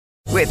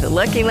With the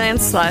Lucky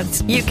Land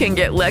Slots, you can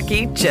get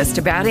lucky just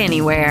about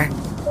anywhere.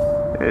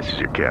 This is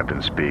your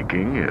captain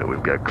speaking.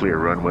 We've got clear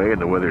runway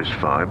and the weather's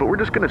fine, but we're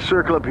just going to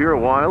circle up here a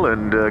while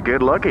and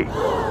get lucky.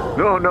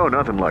 No,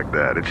 nothing like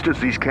that. It's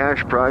just these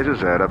cash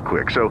prizes add up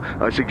quick. So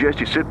I suggest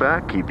you sit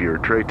back, keep your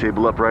tray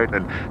table upright,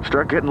 and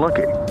start getting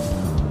lucky.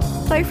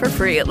 Play for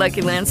free at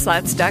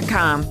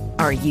LuckyLandSlots.com.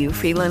 Are you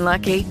feeling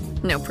lucky?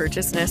 No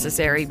purchase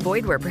necessary.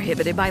 Void where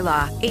prohibited by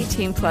law.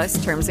 18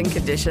 plus terms and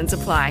conditions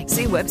apply.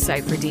 See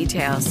website for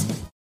details.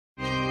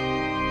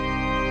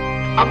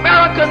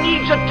 America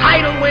needs a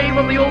tidal wave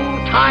of the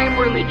old-time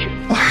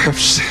religion. I have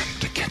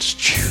sinned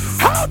against you.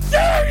 How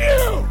dare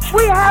you!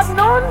 We have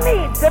no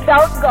need to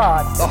doubt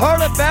God. The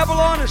heart of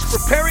Babylon is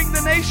preparing the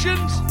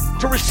nations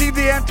to receive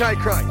the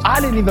Antichrist. I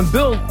didn't even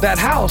build that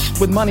house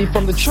with money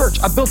from the church.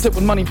 I built it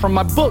with money from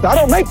my book. I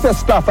don't make this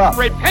stuff up.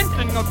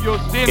 Repenting of your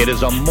sins. It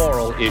is a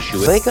moral issue.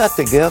 They got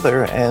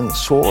together and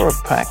swore a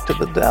pact to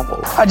the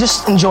devil. I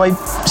just enjoy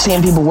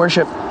seeing people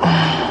worship,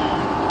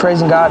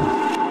 praising God.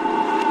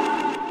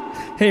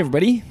 Hey,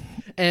 everybody.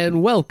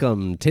 And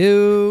welcome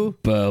to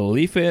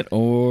Believe It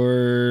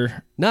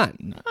or Not.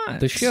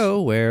 The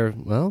show where,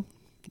 well,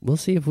 we'll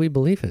see if we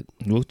believe it.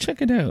 We'll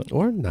check it out.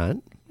 Or not.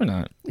 Or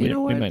not. You know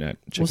what? We might not.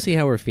 We'll see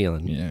how we're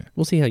feeling. Yeah.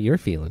 We'll see how you're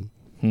feeling.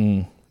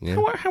 Yeah.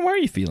 How are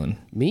you feeling?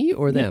 Me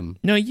or them?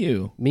 No,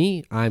 you.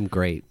 Me, I'm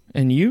great.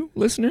 And you,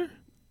 listener?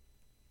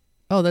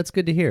 Oh, that's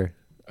good to hear.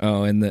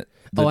 Oh, and the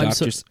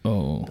doctors...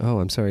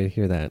 I'm sorry to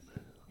hear that.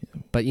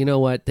 But you know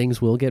what?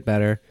 Things will get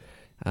better.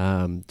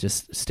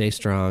 Just stay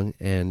strong,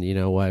 and you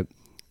know what?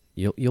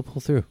 You'll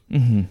pull through.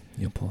 Mm-hmm.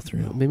 You'll pull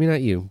through. Well, maybe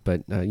not you,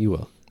 but you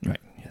will. Right.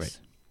 Yes. Right.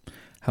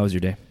 How was your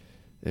day?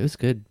 It was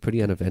good.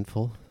 Pretty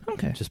uneventful.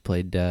 Okay. Just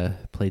played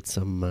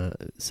some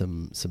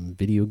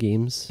video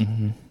games.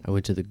 Mm-hmm. I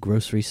went to the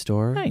grocery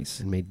store. Nice.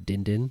 And made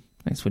din.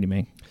 Nice. What do you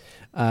make?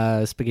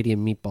 Spaghetti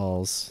and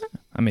meatballs.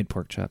 I made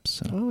pork chops.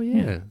 So. Oh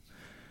yeah.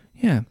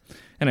 Yeah.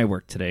 And I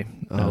worked today.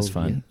 That was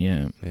fun.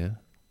 Yeah.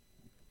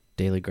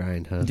 Daily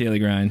grind, huh? Daily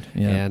grind.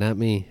 Yeah, not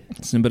me.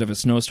 It's a bit of a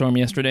snowstorm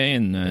yesterday,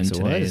 and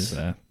today is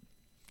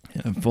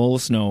full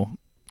of snow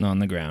on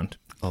the ground,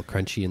 all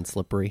crunchy and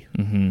slippery.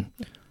 Mm-hmm.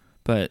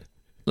 But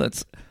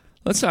let's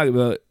talk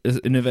about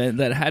an event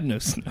that had no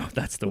snow.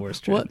 That's the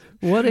worst. What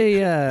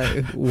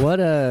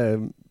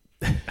a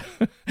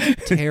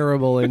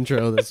terrible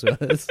intro this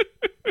was.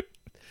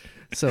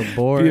 So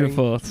boring.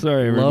 Beautiful.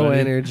 Sorry, everybody. Low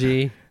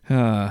energy.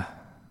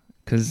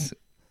 Because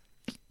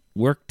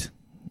worked.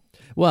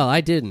 Well,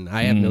 I didn't.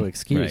 I have no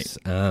excuse.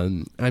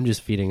 Right. I'm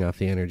just feeding off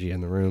the energy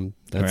in the room.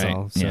 That's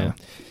all. So. Yeah.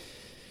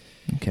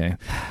 Okay.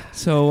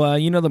 So,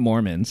 the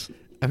Mormons.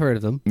 I've heard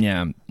of them.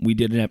 Yeah. We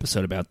did an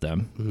episode about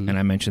them, and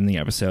I mentioned in the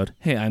episode,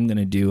 hey, I'm going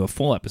to do a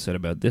full episode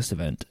about this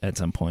event at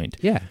some point.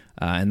 Yeah.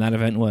 And that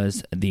event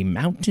was the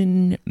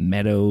Mountain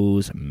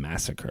Meadows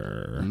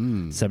Massacre,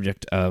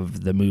 subject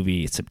of the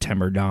movie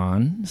September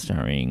Dawn,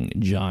 starring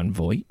Jon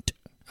Voight.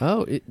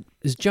 Oh,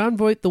 is Jon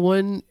Voight the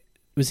one...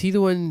 Was he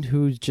the one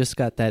who just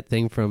got that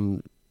thing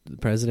from the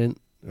president?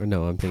 Or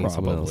no, I'm thinking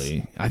someone else.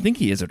 I think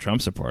he is a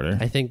Trump supporter.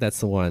 I think that's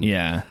the one.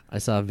 Yeah. I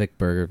saw a Vic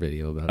Berger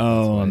video about it.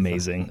 Oh,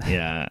 amazing.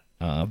 Yeah.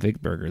 Vic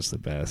Berger's the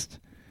best.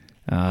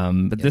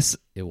 But this...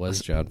 It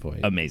was Jon Voight.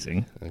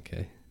 Amazing.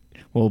 Okay.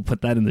 We'll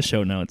put that in the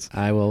show notes.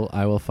 I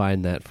will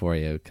find that for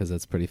you because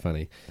that's pretty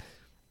funny.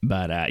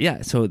 But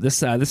so this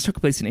took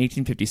place in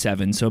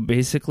 1857. So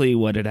basically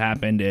what had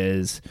happened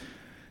is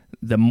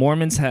the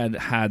Mormons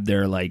had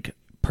their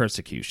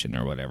persecution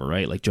or whatever,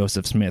 right? Like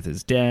Joseph Smith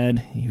is dead.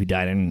 He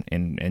died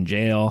in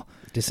jail.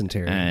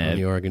 Dysentery on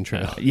the Oregon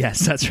Trail. Yes,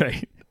 that's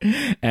right.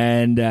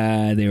 And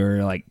they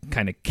were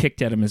kind of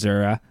kicked out of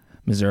Missouri.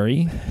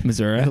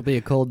 It'll be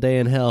a cold day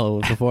in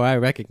hell before I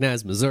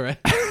recognize Missouri.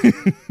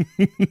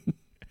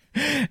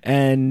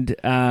 And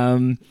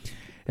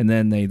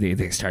then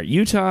they start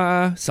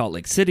Utah. Salt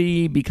Lake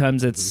City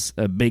becomes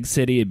a big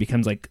city. It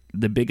becomes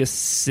the biggest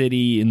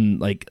city in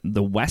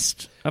the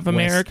west of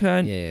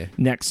America,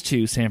 next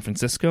to San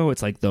Francisco.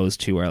 It's those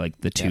two are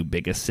the two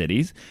biggest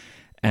cities,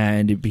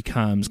 and it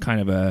becomes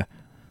kind of a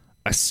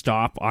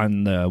stop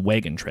on the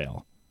wagon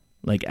trail,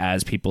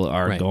 as people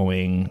are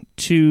going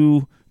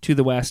to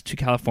the west, to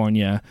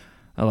California.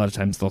 A lot of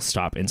times they'll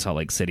stop in Salt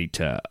Lake City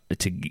to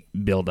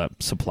build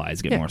up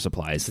supplies, get more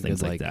supplies,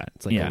 things like that.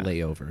 It's a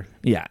layover.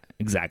 Yeah,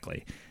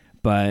 exactly.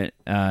 But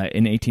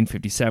in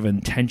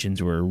 1857,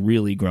 tensions were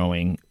really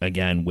growing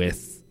again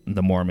with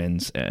the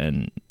Mormons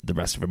and the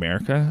rest of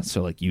America.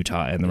 So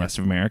Utah and the rest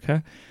of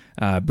America.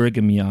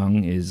 Brigham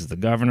Young is the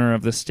governor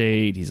of the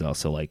state. He's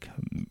also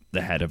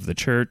the head of the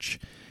church.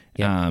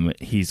 Yep.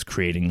 He's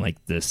creating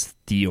this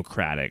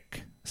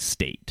theocratic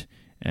state,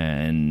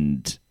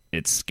 and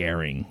it's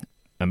scaring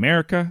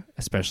America,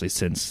 especially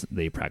since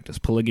they practice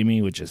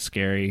polygamy, which is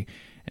scary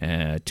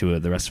to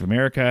the rest of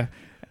America,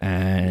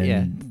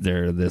 and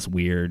they're this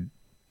weird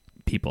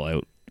people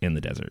out in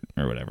the desert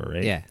or whatever,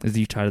 right? Yeah. Is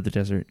Utah the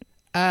desert?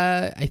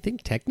 I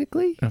think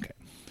technically. Okay.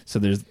 So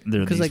there are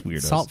these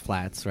weirdos. Salt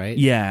flats, right?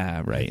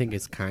 Yeah, right. I think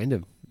it's kind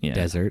of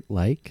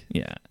desert-like.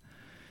 Yeah.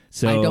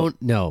 So I don't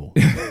know.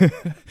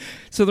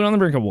 So they're on the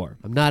brink of war.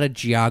 I'm not a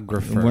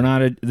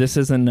geographer. This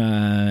isn't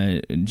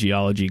a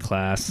geology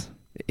class.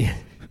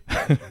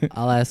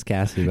 I'll ask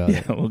Cassie about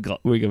it.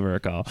 We'll give her a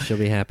call. She'll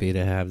be happy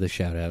to have the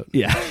shout out.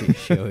 Yeah.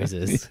 She always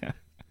is. Yeah.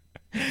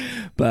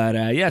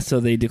 But so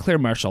they declare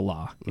martial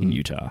law in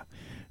Utah.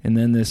 And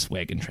then this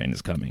wagon train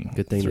is coming.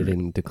 Good thing through. they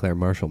didn't declare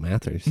Marshall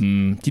Mathers.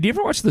 Did you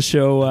ever watch the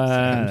show?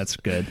 That's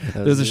good.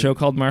 There's a show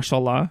called Martial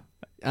Law.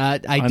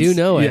 I do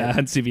know it. Yeah,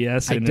 on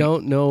CBS. I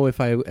don't know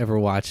if I ever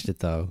watched it,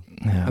 though.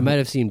 I might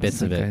have seen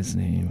bits of it. Guy's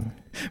name?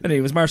 But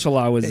anyways, martial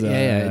law was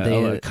they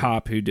a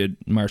cop who did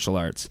martial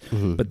arts.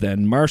 But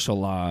then martial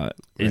law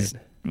is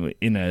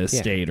in a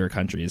state or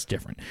country is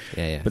different.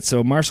 Yeah. But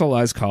so martial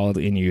law is called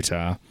in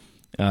Utah.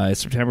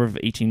 September of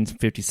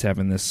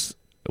 1857, this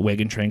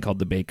wagon train called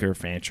the Baker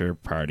Fancher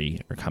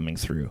Party are coming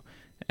through.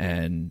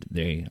 And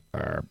they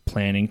are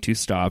planning to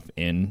stop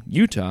in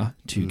Utah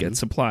to get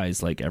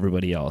supplies like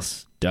everybody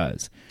else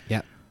does.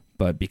 Yeah.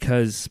 But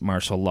because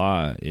martial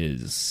law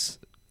is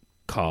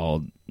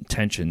called,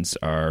 tensions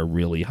are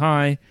really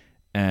high.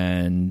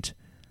 And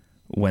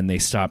when they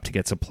stop to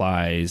get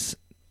supplies,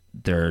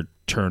 they're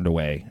turned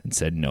away and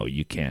said, no,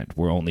 you can't.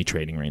 We're only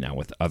trading right now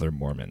with other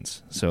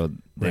Mormons. So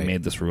they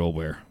made this rule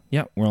where,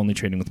 we're only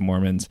trading with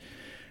Mormons.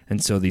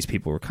 And so these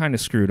people were kind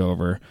of screwed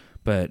over.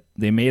 But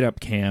they made up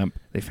camp.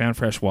 They found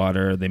fresh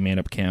water. They made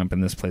up camp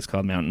in this place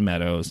called Mountain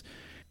Meadows.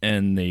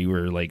 And they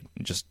were like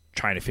just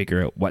trying to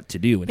figure out what to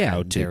do and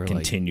how to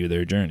continue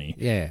their journey.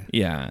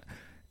 Yeah.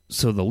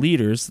 So the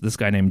leaders, this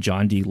guy named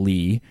John D.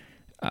 Lee,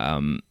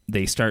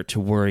 they start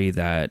to worry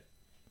that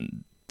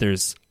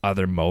there's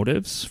other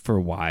motives for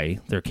why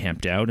they're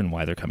camped out and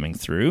why they're coming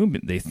through.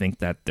 They think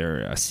that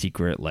they're a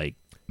secret, like,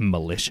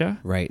 militia.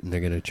 Right, and they're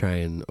going to try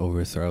and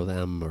overthrow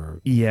them or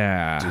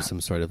do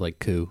some sort of, like,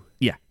 coup.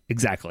 Yeah,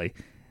 exactly.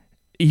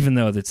 Even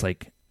though it's,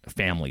 like,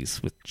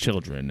 families with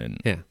children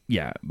and...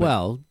 Yeah.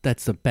 Well,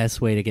 that's the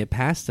best way to get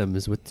past them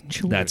is with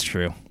children. That's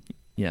true.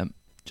 Yeah.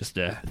 Just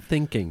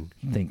thinking.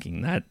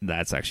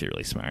 That's actually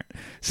really smart.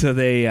 So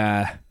they...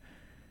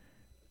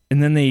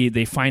 And then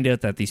they find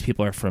out that these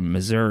people are from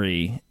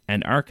Missouri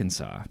and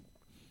Arkansas.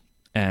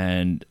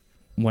 And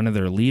one of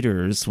their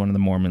leaders, one of the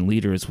Mormon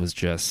leaders, was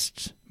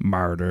just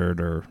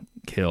martyred or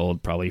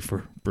killed, probably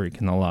for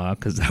breaking the law,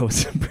 because that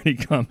was pretty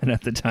common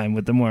at the time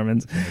with the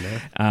Mormons,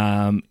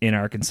 in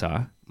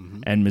Arkansas.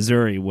 And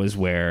Missouri was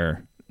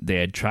where they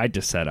had tried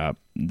to set up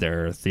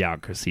their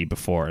theocracy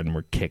before and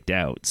were kicked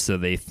out. So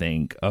they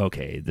think,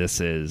 okay,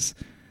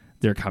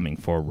 they're coming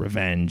for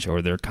revenge,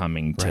 or they're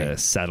coming to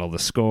settle the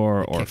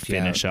score or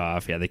finish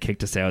off. Yeah, they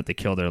kicked us out. They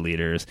killed our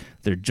leaders.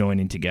 They're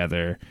joining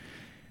together.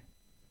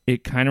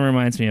 It kind of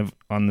reminds me of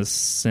on The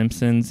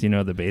Simpsons,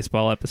 the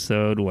baseball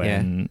episode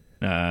when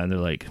they're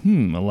like, a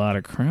lot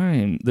of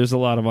crime. There's a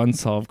lot of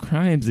unsolved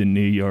crimes in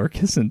New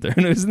York, isn't there?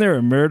 Isn't there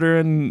a murder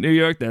in New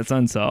York that's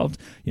unsolved?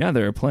 Yeah,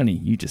 there are plenty.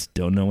 You just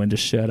don't know when to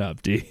shut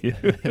up, do you?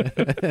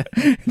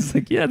 It's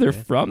like, they're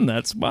from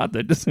that spot.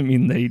 That doesn't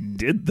mean they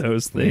did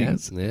those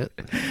things. Yeah.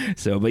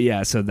 So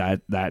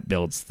that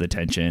builds the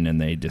tension, and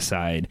they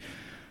decide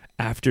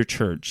after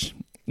church,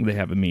 they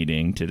have a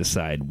meeting to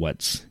decide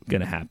what's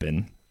going to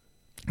happen.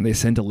 They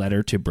sent a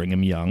letter to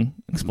Brigham Young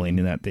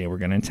explaining that they were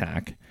going to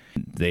attack.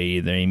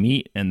 They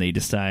meet and they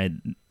decide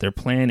their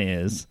plan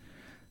is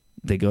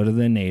they go to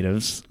the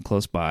natives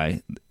close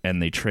by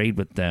and they trade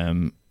with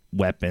them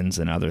weapons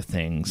and other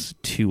things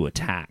to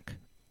attack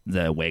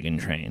the wagon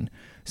train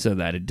so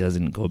that it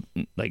doesn't go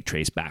like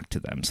trace back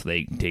to them. So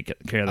they take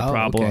care of the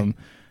problem,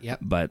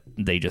 but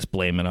they just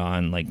blame it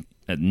on like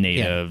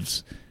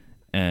natives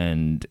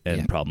and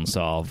problem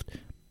solved.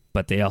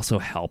 But they also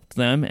helped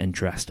them and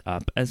dressed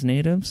up as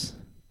natives.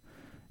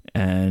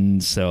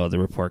 And so the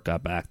report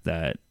got back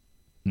that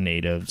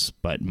natives,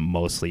 but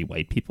mostly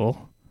white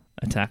people,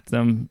 attacked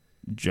them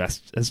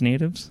dressed as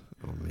natives.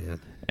 Oh, man.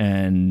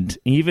 And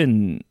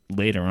even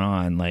later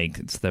on, like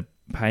it's the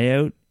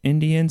Paiute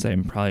Indians,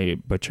 I'm probably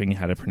butchering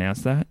how to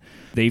pronounce that.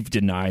 They've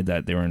denied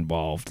that they were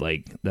involved,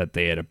 like that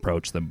they had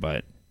approached them,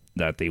 but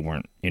that they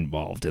weren't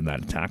involved in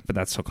that attack. But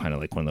that's still kind of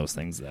like one of those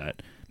things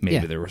that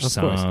maybe there were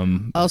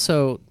some.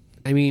 Also,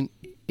 I mean,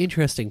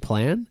 interesting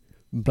plan.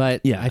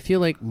 But I feel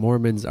like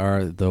Mormons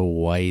are the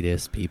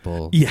whitest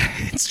people. Yeah,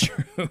 it's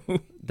true.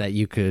 That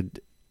you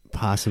could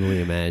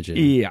possibly imagine.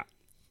 Yeah.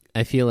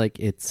 I feel like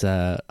it's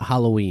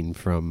Halloween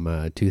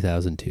from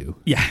 2002.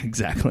 Yeah,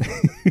 exactly.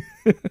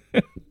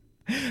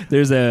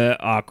 There's a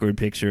awkward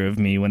picture of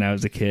me when I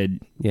was a kid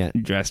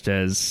dressed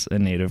as a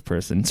native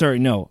person. Sorry,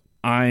 no,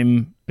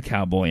 I'm a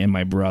cowboy and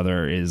my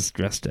brother is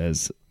dressed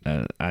as,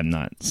 I'm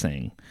not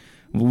saying...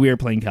 We were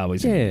playing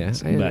Cowboys. I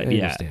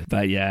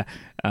understand.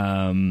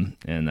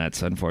 And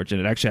that's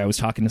unfortunate. Actually, I was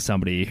talking to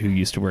somebody who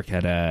used to work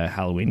at a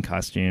Halloween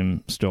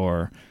costume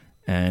store,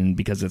 and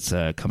because it's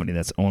a company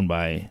that's owned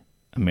by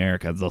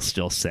America, they'll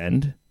still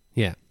send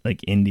like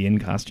Indian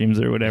costumes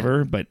or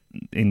whatever, but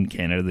in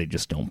Canada, they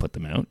just don't put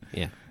them out.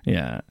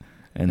 Yeah.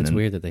 And it's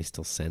weird that they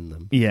still send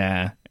them.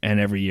 Yeah.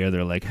 And every year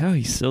they're like, oh,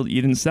 you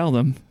didn't sell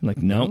them. I'm like,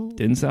 nope,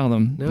 didn't sell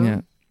them.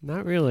 No,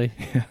 not really.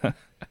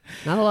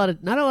 Not a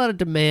lot of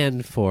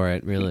demand for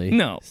it, really.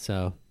 No.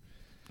 So.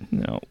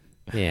 No.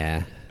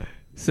 Yeah.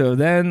 So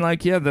then,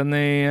 then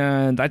they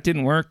that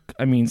didn't work.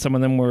 I mean, some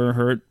of them were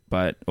hurt,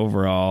 but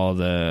overall,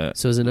 so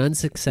it was an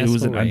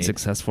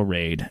unsuccessful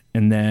raid.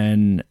 And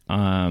then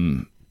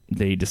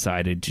they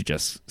decided to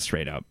just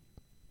straight up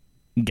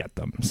get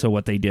them. So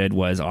what they did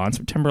was on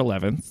September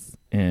 11th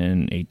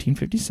in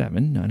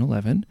 1857,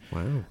 9/11.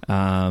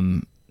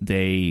 Wow.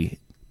 They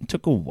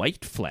took a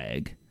white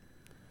flag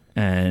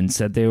and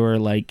said they were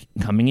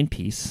coming in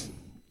peace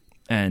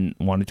and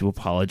wanted to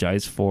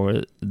apologize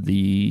for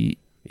the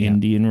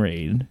Indian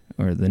raid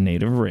or the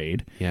native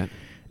raid. Yeah.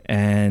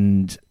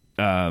 And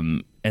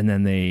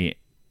then they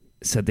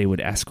said they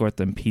would escort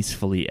them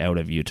peacefully out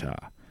of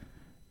Utah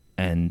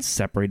and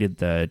separated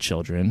the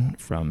children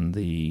from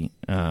the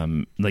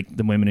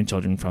the women and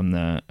children from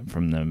the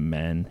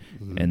men,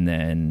 and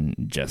then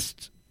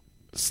just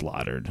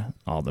slaughtered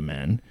all the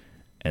men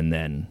and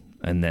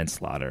then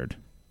slaughtered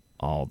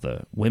all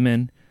the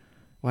women.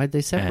 Why'd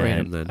they separate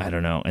them then? I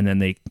don't know. And then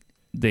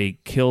they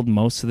killed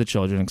most of the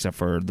children except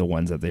for the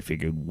ones that they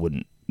figured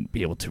wouldn't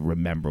be able to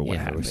remember what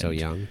happened. They were so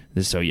young.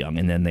 They're so young.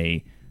 And then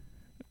they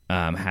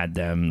had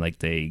them,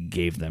 they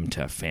gave them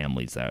to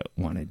families that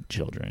wanted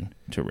children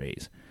to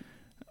raise.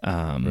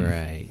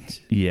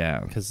 Right. Yeah.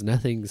 Because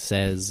nothing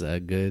says a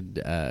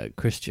good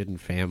Christian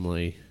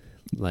family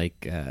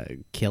like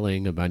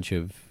killing a bunch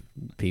of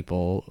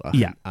people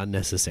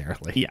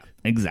unnecessarily. Yeah,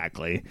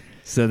 exactly.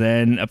 So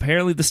then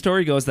apparently the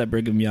story goes that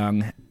Brigham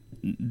Young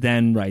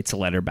then writes a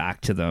letter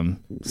back to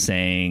them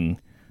saying,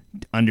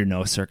 under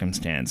no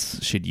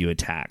circumstance should you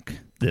attack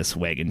this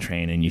wagon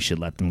train, and you should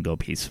let them go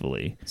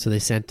peacefully. So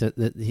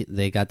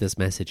they got this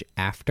message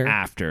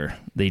after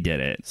they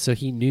did it. So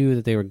he knew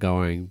that they were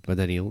going, but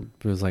then he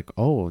was like,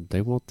 "Oh,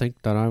 they won't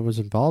think that I was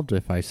involved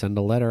if I send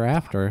a letter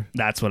after."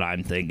 That's what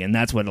I'm thinking.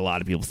 That's what a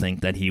lot of people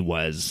think, that he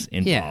was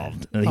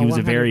involved. Yeah. He was 100%.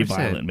 a very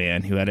violent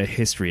man who had a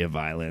history of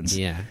violence.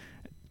 Yeah.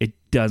 It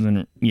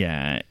doesn't.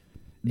 Yeah.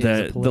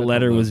 The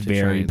letter was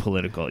very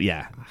political.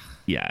 Yeah.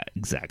 Yeah.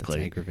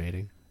 Exactly. It's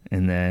aggravating.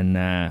 And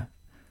then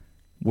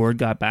word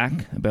got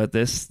back about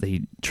this.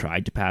 They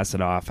tried to pass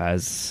it off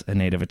as a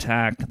native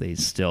attack. They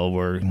still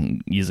were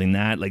using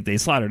that. They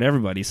slaughtered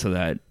everybody so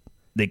that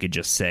they could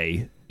just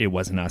say it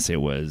wasn't us.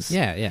 It was...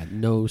 Yeah.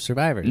 No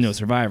survivors. No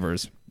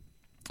survivors.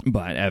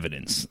 But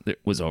evidence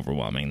was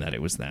overwhelming that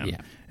it was them.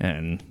 Yeah.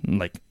 And,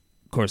 of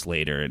course,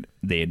 later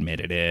they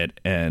admitted it.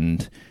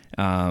 And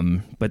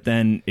but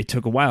then it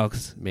took a while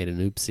because... Made an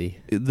oopsie.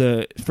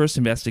 The first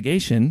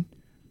investigation,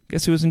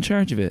 guess who was in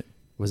charge of it?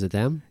 Was it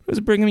them? It was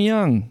Brigham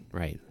Young.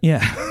 Right.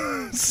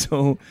 Yeah.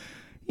 So,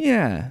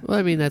 yeah. Well,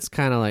 I mean, that's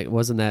kind of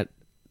wasn't that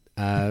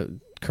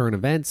current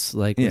events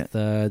with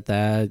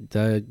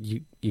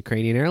the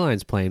Ukrainian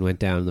Airlines plane went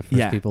down. The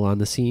first people on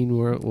the scene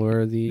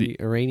were the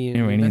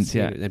Iranians.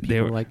 Yeah. And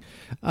people were like,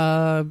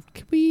 can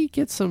we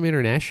get some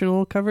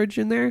international coverage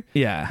in there?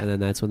 Yeah. And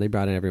then that's when they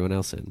brought everyone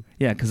else in.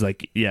 Yeah, because the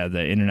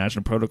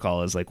international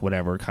protocol is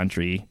whatever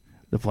country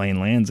the plane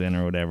lands in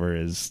or whatever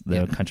is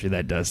the country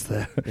that does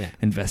the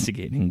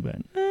investigating, but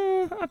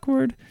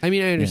awkward. I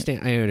mean, I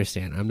understand. I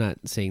understand. I'm not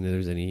saying that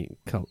there's any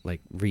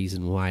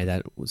reason why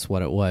that was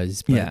what it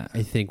was, but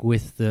I think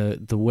with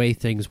the way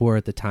things were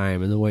at the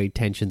time and the way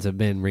tensions have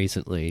been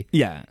recently,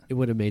 it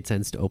would have made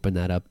sense to open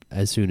that up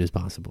as soon as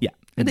possible. Yeah,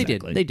 and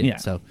exactly. They did. Yeah.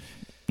 So,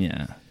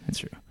 yeah, that's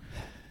true.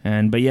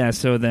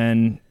 So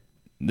then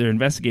they're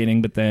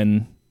investigating, but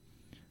then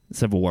the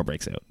Civil War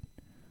breaks out,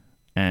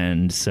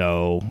 and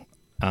so.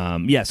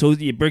 So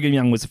Brigham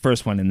Young was the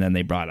first one, and then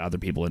they brought other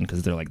people in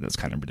because they're like, that's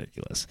kind of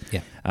ridiculous.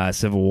 Yeah.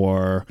 Civil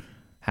War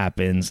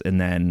happens, and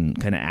then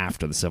kind of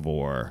after the Civil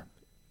War,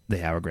 they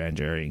have a grand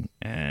jury,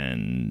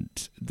 and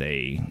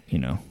they,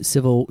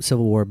 Civil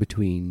War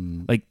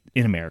between...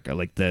 in America,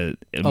 the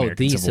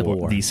American Civil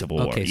War. The Civil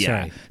War, okay,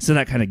 yeah. Sorry. So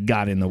that kind of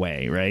got in the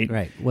way, right?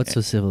 Right. What's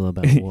so civil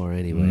about war,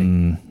 anyway?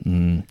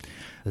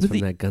 That's from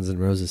that Guns N'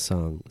 Roses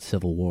song,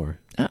 Civil War.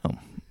 Oh,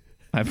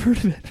 I've heard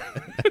of it.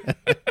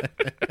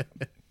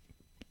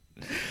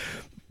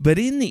 But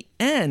in the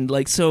end,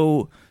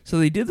 so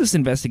they did this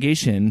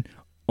investigation.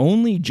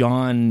 Only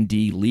John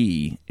D.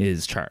 Lee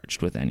is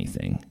charged with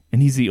anything,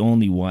 and he's the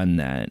only one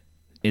that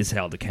is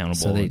held accountable.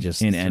 So they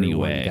just in threw any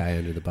one way. Guy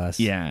under the bus.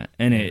 Yeah,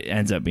 and it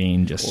ends up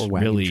being just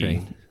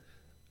really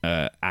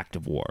act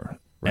of war,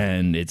 right.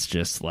 And it's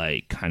just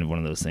kind of one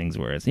of those things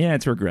where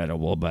it's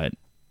regrettable, but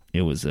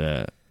it was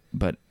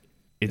but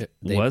it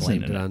they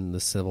wasn't. Blamed it on the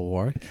Civil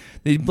War.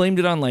 They blamed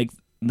it on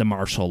the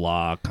martial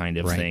law kind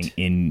of thing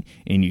in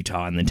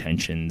Utah and the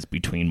tensions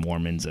between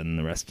Mormons and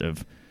the rest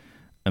of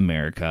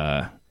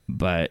America,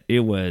 but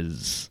it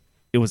was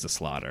a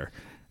slaughter.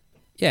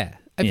 Yeah.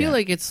 I feel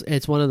like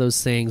it's one of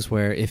those things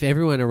where if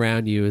everyone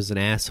around you is an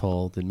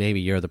asshole, then maybe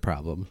you're the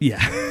problem.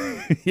 Yeah.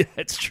 Yeah,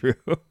 it's true.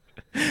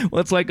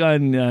 Well, it's like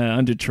on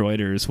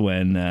Detroiters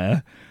when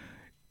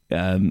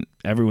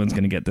everyone's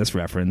going to get this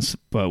reference,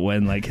 but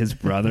when like his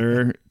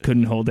brother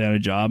couldn't hold down a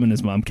job and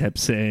his mom kept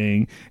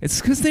saying it's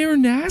because they were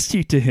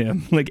nasty to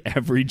him, like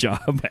every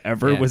job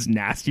ever was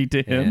nasty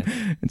to him.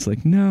 It's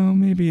like, no,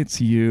 maybe it's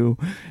you.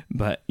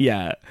 But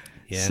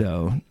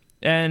so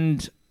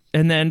and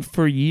then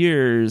for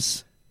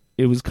years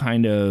it was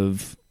kind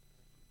of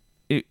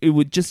it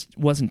would just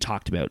wasn't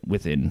talked about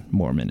within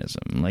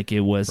Mormonism. Like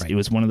it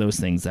was one of those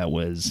things that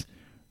was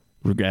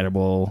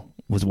regrettable,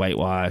 was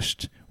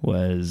whitewashed,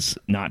 was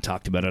not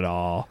talked about at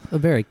all. A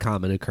very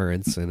common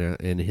occurrence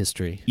in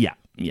history. Yeah.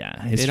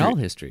 In all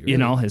history. Really.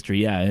 In all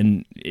history, yeah.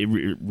 And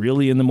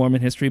really in the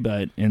Mormon history,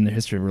 but in the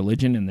history of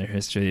religion and the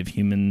history of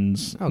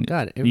humans. Oh,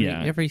 God.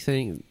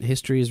 Everything,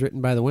 history is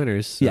written by the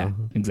winners. So. Yeah,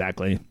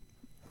 exactly.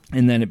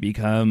 And then it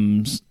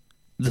becomes,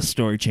 the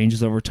story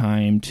changes over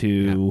time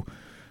to...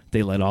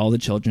 they let all the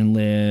children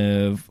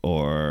live,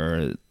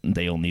 or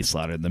they only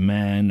slaughtered the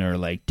men, or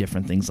like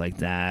different things like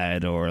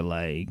that, or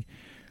like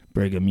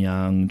Brigham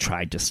Young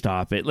tried to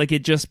stop it. Like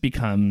it just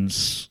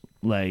becomes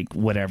like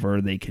whatever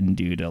they can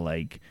do to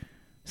like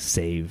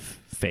save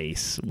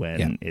face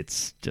when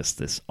it's just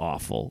this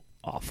awful,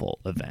 awful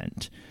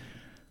event.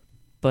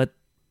 But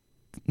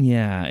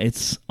yeah,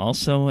 it's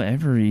also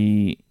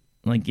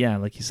like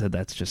you said,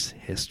 that's just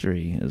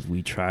history, as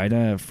we try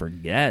to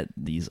forget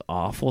these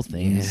awful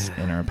things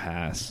in our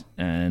past.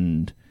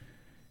 And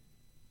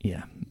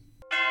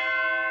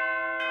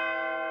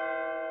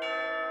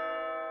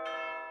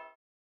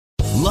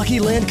Lucky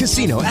Land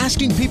Casino,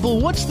 asking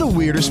people, what's the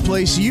weirdest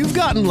place you've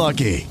gotten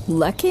lucky?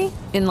 Lucky?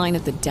 In line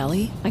at the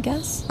deli, I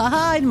guess?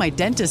 Aha, in my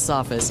dentist's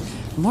office.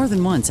 More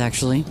than once,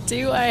 actually.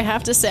 Do I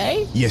have to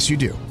say? Yes, you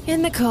do.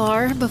 In the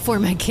car before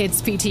my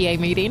kids' PTA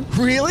meeting.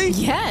 Really?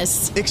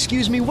 Yes.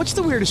 Excuse me, what's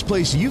the weirdest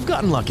place you've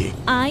gotten lucky?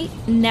 I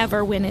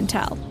never win and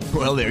tell.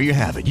 Well, there you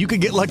have it. You can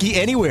get lucky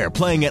anywhere,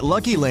 playing at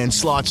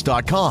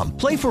LuckyLandSlots.com.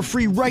 Play for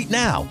free right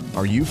now.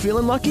 Are you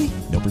feeling lucky?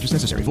 No purchase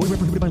necessary. Void where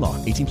prohibited by law.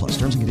 18+.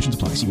 Terms and conditions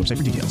apply. See website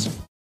for details.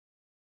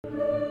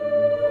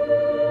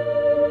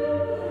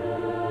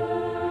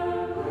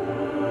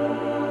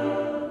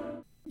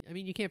 I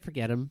mean, you can't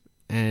forget them.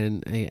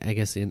 And I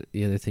guess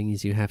the other thing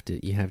is you have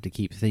to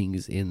keep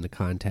things in the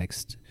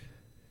context,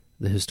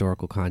 the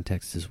historical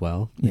context as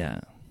well.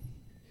 Yeah.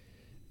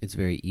 It's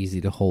very easy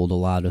to hold a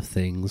lot of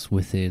things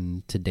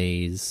within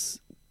today's,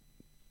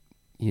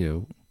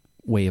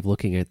 way of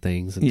looking at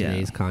things in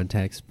today's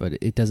context, but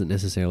it doesn't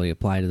necessarily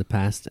apply to the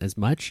past as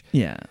much.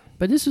 Yeah.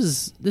 But this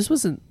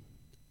wasn't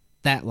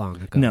that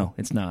long ago. No,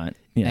 it's not.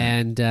 Yeah.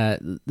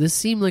 And this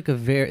seemed like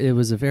it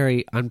was a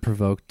very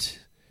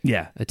unprovoked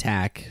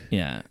attack.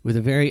 Yeah. With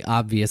a very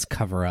obvious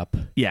cover up.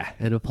 Yeah.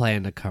 And a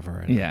plan to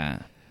cover it. Yeah.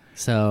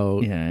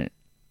 So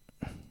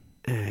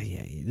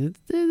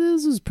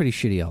this was pretty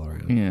shitty all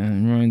around. Yeah, it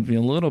reminds me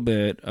a little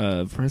bit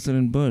of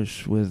President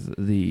Bush with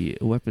the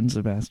weapons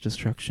of mass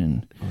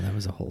destruction. Oh, that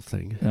was a whole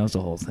thing. That was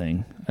a whole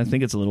thing. I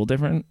think it's a little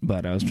different,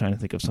 but I was trying to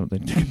think of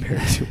something to compare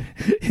it to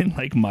in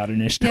like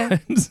modernish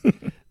times.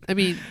 I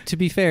mean, to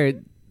be fair,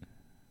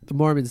 the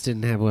Mormons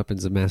didn't have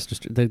weapons of mass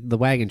destruction. The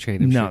wagon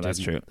train, that's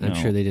true. I'm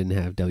sure they didn't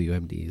have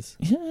WMDs.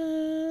 Yeah.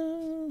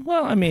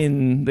 Well, I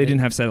mean, they didn't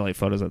have satellite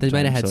photos at the time.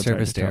 They might have had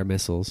surface-to-air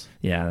missiles.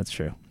 Yeah, that's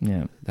true.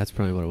 Yeah. That's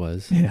probably what it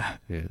was. Yeah.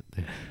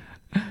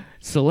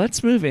 So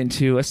let's move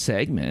into a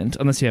segment,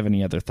 unless you have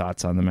any other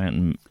thoughts on the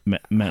Mountain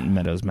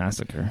Meadows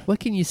massacre. What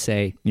can you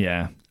say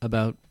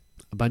about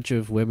a bunch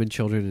of women,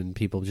 children, and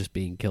people just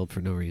being killed for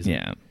no reason?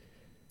 Yeah.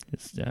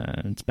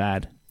 It's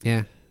bad.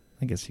 Yeah.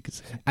 I guess you could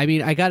say. I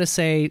mean, I got to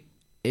say,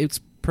 it's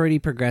pretty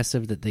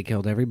progressive that they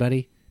killed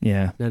everybody.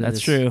 Yeah,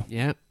 that's true.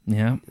 Yeah.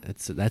 Yeah.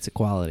 That's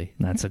equality.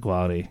 That's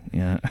equality,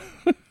 yeah.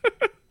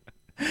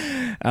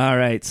 All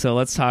right, so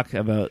let's talk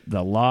about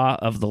the law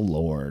of the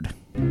Lord.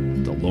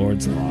 The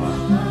Lord's law.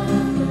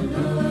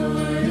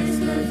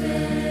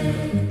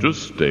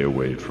 Just stay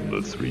away from the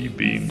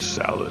 3-bean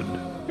salad.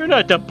 You're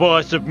not the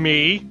boss of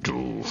me.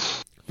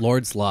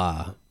 Lord's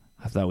law.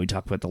 I thought we'd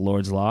talk about the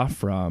Lord's law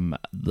from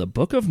the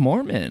Book of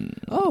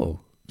Mormon. Oh.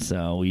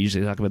 So we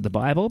usually talk about the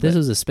Bible. This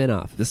was a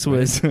spin-off. This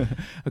was,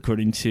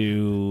 according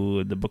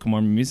to the Book of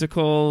Mormon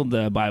musical,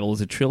 the Bible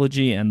is a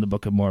trilogy, and the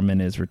Book of Mormon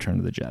is Return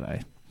of the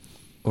Jedi.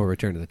 Or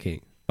Return of the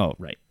King. Oh,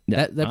 right.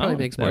 That probably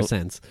makes more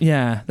sense.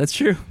 Yeah, that's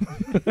true.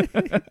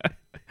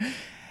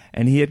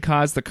 And he had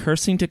caused the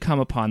cursing to come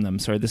upon them.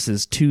 Sorry, this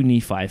is 2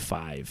 Nephi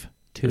 5.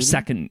 Or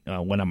second,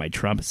 one on my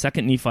trump.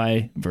 2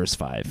 Nephi, verse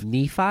 5.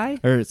 Nephi?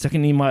 Or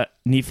 2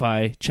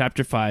 Nephi,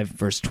 chapter 5,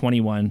 verse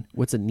 21.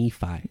 What's a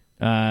Nephi?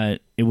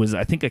 It was,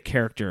 I think, a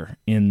character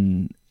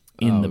in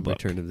the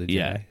book. Return of the Jedi.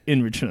 Yeah,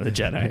 in Return of the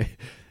Jedi.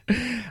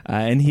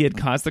 And he had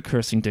caused the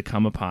cursing to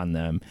come upon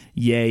them,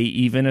 yea,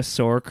 even a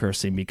sore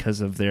cursing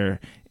because of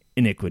their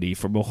iniquity.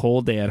 For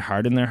behold, they had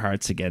hardened their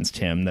hearts against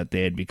him, that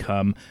they had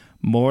become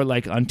more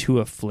like unto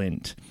a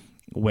flint.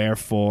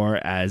 Wherefore,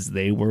 as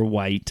they were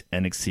white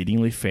and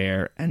exceedingly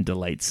fair and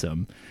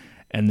delightsome,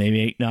 and they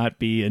may not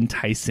be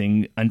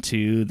enticing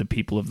unto the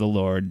people of the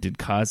Lord, did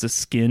cause a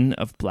skin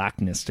of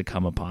blackness to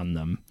come upon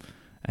them.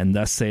 And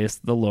thus saith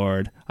the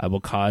Lord, I will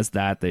cause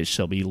that they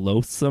shall be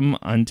loathsome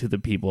unto the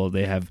people.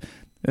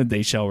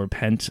 They shall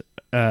repent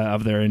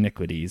of their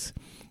iniquities.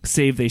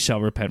 Save they shall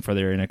repent for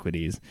their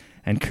iniquities.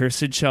 And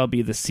cursed shall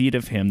be the seed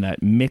of him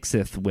that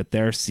mixeth with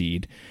their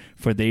seed,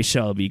 for they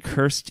shall be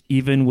cursed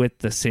even with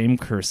the same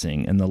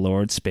cursing. And the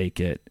Lord spake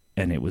it,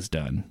 and it was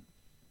done.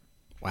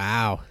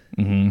 Wow.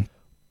 Mm-hmm.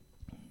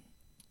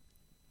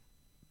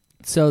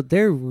 So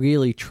they're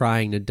really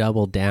trying to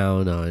double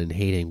down on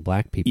hating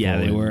black people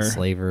and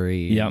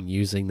slavery and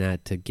using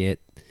that to get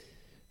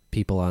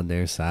people on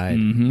their side.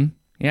 Mm-hmm.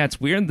 Yeah,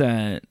 it's weird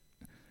that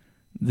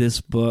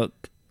this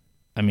book,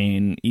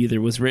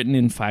 either was written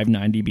in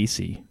 590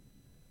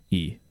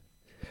 BCE.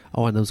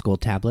 Oh, on those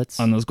gold tablets?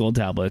 On those gold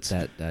tablets.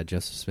 That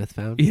Joseph Smith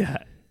found? Yeah.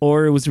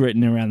 Or it was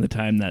written around the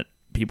time that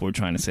people were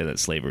trying to say that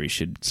slavery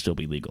should still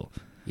be legal.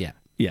 Yeah.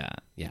 Yeah.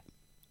 Yeah.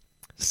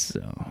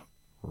 So...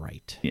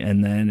 Right.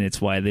 And then it's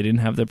why they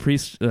didn't have the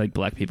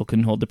black people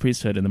couldn't hold the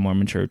priesthood in the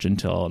Mormon church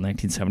until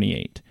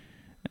 1978.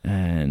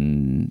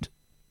 And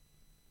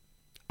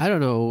I don't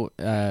know,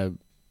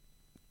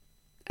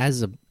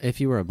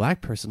 if you were a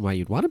black person, why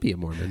you'd want to be a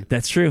Mormon.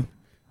 That's true.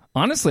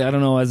 Honestly, I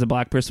don't know as a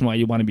black person why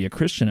you want to be a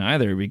Christian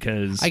either,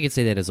 because I could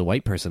say that as a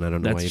white person, I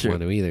don't know why you'd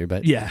want to either,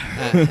 but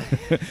yeah.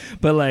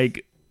 But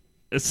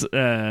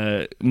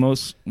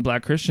most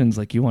black Christians,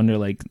 you wonder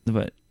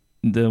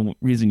the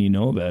reason you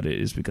know about it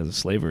is because of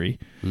slavery.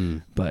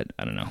 But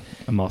I don't know.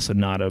 I'm also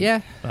not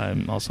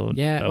I'm also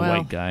a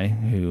white guy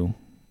who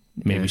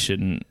maybe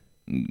shouldn't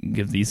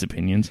give these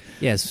opinions.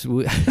 Yes.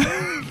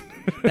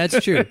 That's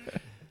true.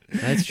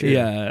 That's true.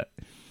 Yeah.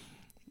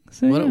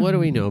 So, what do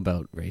we know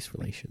about race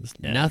relations?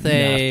 Nothing.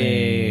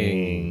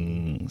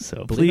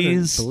 So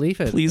believe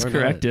please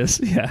correct us.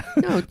 Yeah.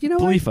 No, you know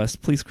believe us.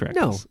 Please correct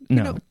us.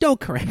 No, don't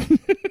correct.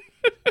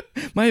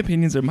 My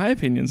opinions are my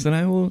opinions, and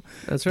I will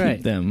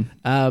keep them.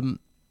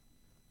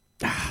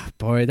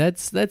 Boy,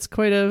 that's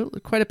quite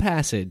a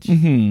passage.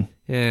 Mm-hmm.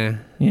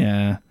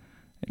 Yeah.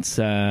 It's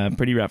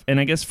pretty rough. And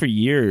I guess for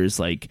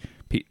years,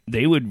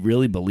 they would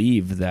really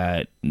believe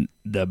that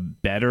the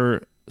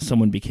better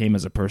someone became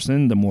as a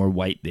person, the more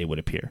white they would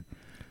appear.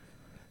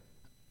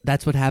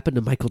 That's what happened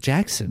to Michael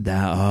Jackson.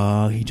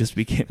 He just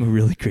became a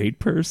really great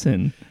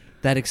person.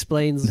 That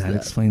explains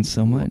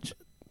so much.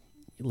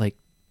 Like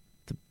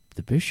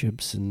the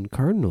bishops and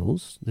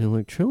cardinals, they're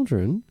like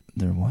children.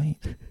 They're white.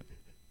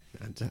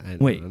 I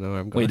don't wait know where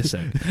I'm Wait going. a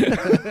second.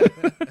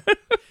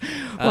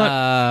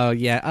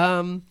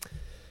 Yeah.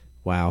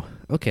 Wow.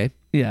 Okay.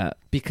 Yeah.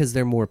 Because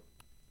they're more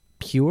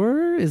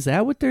pure? Is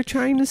that what they're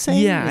trying to say?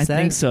 Yeah, I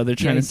think so. They're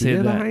trying to say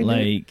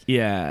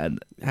that,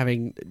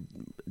 having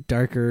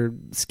darker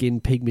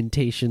skin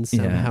pigmentation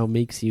somehow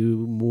makes you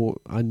more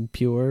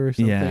unpure or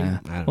something.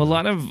 Yeah. A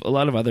lot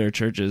of other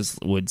churches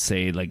would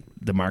say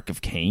the mark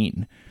of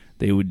Cain.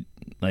 They would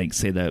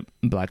say that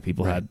black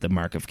people had the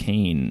mark of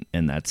Cain,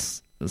 and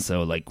that's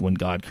so when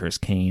God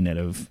cursed Cain out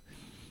of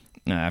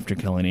after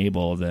killing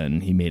Abel, then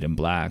he made him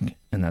black,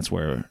 and that's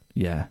where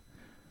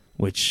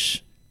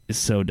which is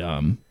so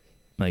dumb.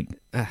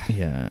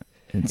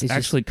 It's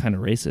actually kind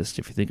of racist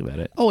if you think about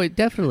it. Oh, it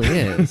definitely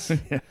is.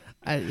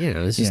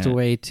 It's just a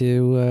way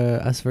to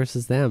us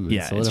versus them.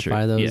 And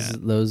solidify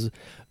those.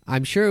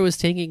 I'm sure it was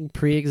taking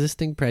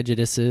pre-existing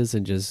prejudices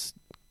and just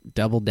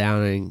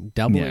doubling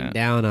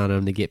down on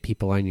them to get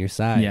people on your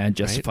side. Yeah,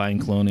 justifying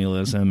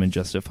colonialism and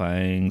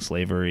justifying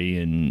slavery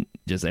and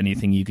just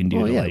anything you can do.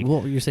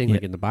 Well, you're saying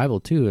in the Bible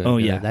too.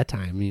 At that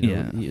time,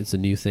 it's a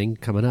new thing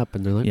coming up,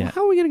 and they're like, well,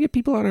 how are we going to get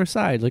people on our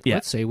side?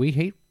 Let's say we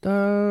hate,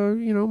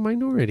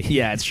 minorities.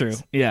 Yeah, it's true.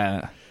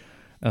 Yeah.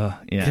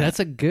 That's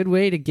a good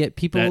way to get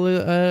people,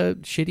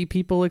 shitty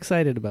people,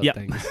 excited about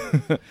things.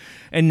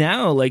 And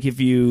now, if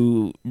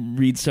you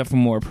read stuff from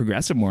more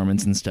progressive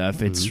Mormons and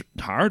stuff, it's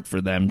hard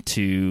for them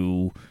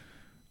to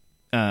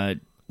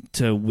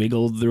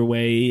wiggle their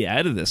way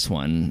out of this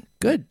one.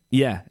 Good.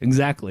 Yeah,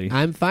 exactly.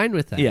 I'm fine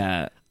with that.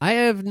 Yeah. I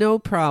have no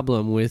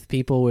problem with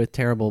people with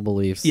terrible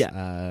beliefs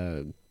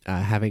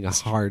having a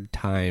hard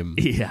time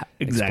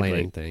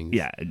explaining things.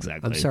 Yeah,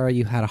 exactly. I'm sorry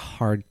you had a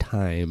hard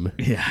time.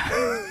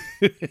 Yeah.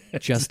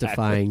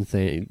 justifying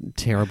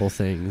terrible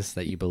things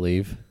that you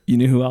believe. You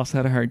know who else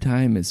had a hard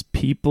time? Is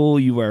people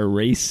you are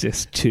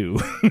racist to.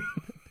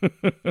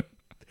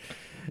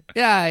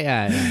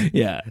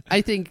 Yeah.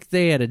 I think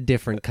they had a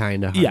different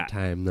kind of hard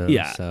time, though.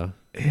 Yeah. So,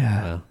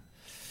 yeah.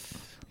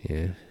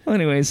 Well,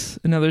 anyways,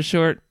 another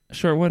short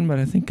one, but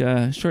I think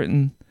short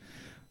and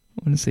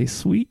I want to say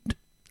sweet.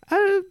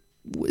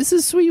 This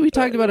is sweet. We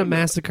talked about a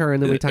massacre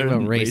and then we talked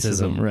about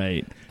racism.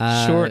 Right.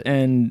 Short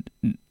and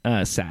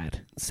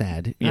sad.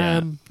 Sad.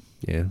 Yeah.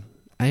 Yeah.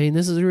 I mean,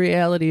 this is the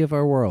reality of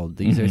our world.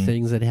 These are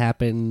things that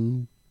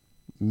happen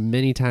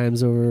many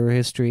times over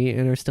history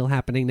and are still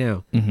happening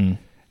now. Mm-hmm.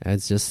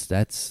 It's just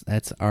that's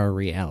our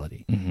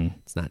reality. Mm-hmm.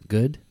 It's not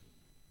good,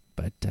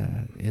 but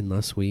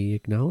unless we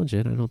acknowledge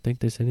it, I don't think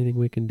there's anything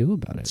we can do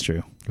about it. It's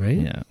true. Right?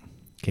 Yeah.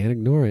 Can't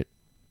ignore it.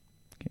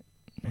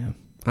 Yeah.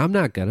 I'm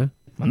not gonna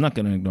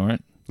ignore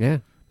it. Yeah.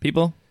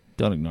 People,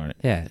 don't ignore it.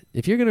 Yeah.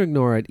 If you're gonna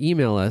ignore it,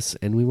 email us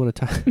and we want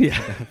to talk.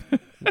 Yeah.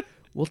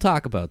 We'll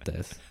talk about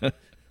this. All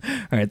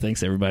right,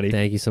 thanks, everybody.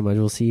 Thank you so much.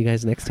 We'll see you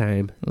guys next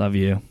time. Love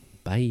you.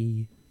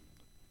 Bye.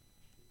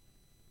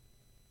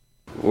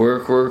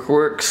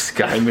 Work,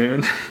 Sky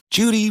Moon.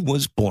 Judy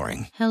was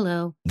boring.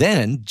 Hello.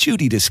 Then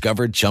Judy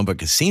discovered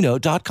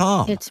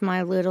ChumbaCasino.com. It's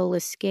my little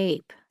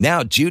escape.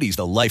 Now Judy's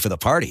the life of the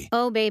party.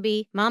 Oh,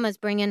 baby, mama's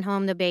bringing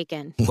home the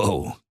bacon.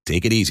 Whoa,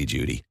 take it easy,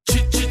 Judy.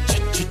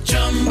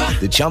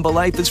 The Chumba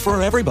life is for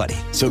everybody.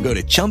 So go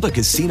to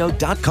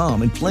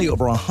ChumbaCasino.com and play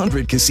over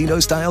 100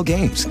 casino-style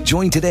games.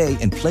 Join today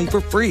and play for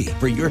free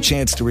for your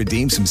chance to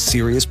redeem some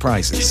serious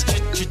prizes.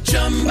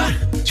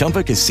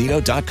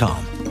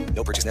 ChumbaCasino.com.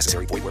 No purchase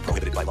necessary. Void where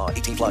prohibited by law.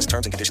 18 plus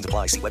terms and conditions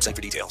apply. See website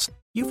for details.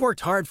 You've worked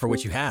hard for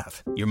what you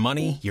have. Your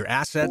money, your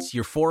assets,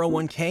 your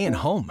 401k, and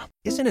home.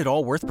 Isn't it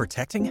all worth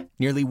protecting?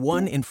 Nearly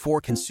 1 in 4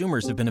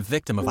 consumers have been a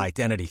victim of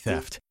identity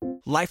theft.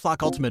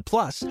 LifeLock Ultimate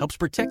Plus helps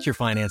protect your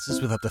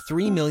finances with up to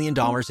 $3 million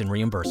in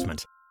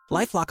reimbursement.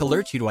 LifeLock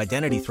alerts you to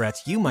identity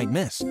threats you might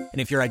miss. And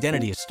if your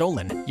identity is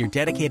stolen, your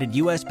dedicated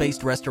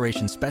U.S.-based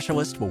restoration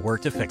specialist will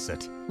work to fix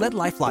it. Let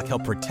LifeLock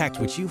help protect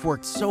what you've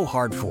worked so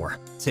hard for.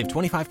 Save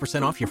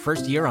 25% off your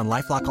first year on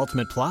LifeLock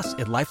Ultimate Plus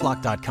at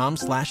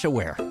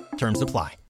LifeLock.com/aware. Terms apply.